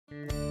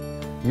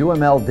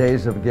UML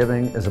Days of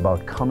Giving is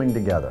about coming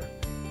together.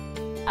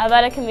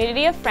 About a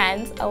community of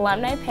friends,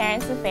 alumni,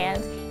 parents, and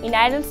fans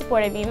united in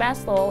support of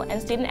UMass Lowell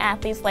and student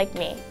athletes like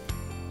me.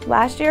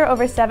 Last year,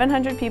 over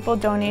 700 people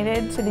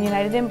donated to the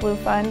United in Blue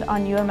Fund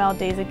on UML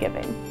Days of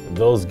Giving.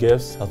 Those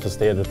gifts helped us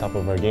stay at the top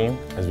of our game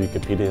as we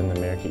competed in the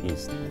America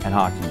East and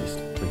Hockey East.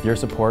 With your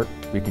support,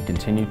 we can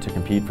continue to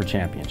compete for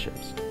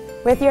championships.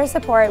 With your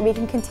support, we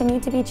can continue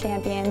to be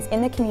champions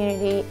in the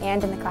community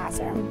and in the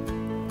classroom.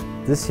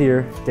 This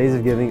year, Days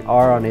of Giving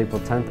are on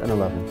April 10th and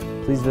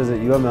 11th. Please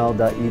visit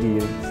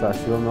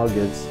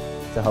uml.edu/umlgives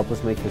to help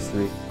us make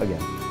history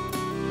again.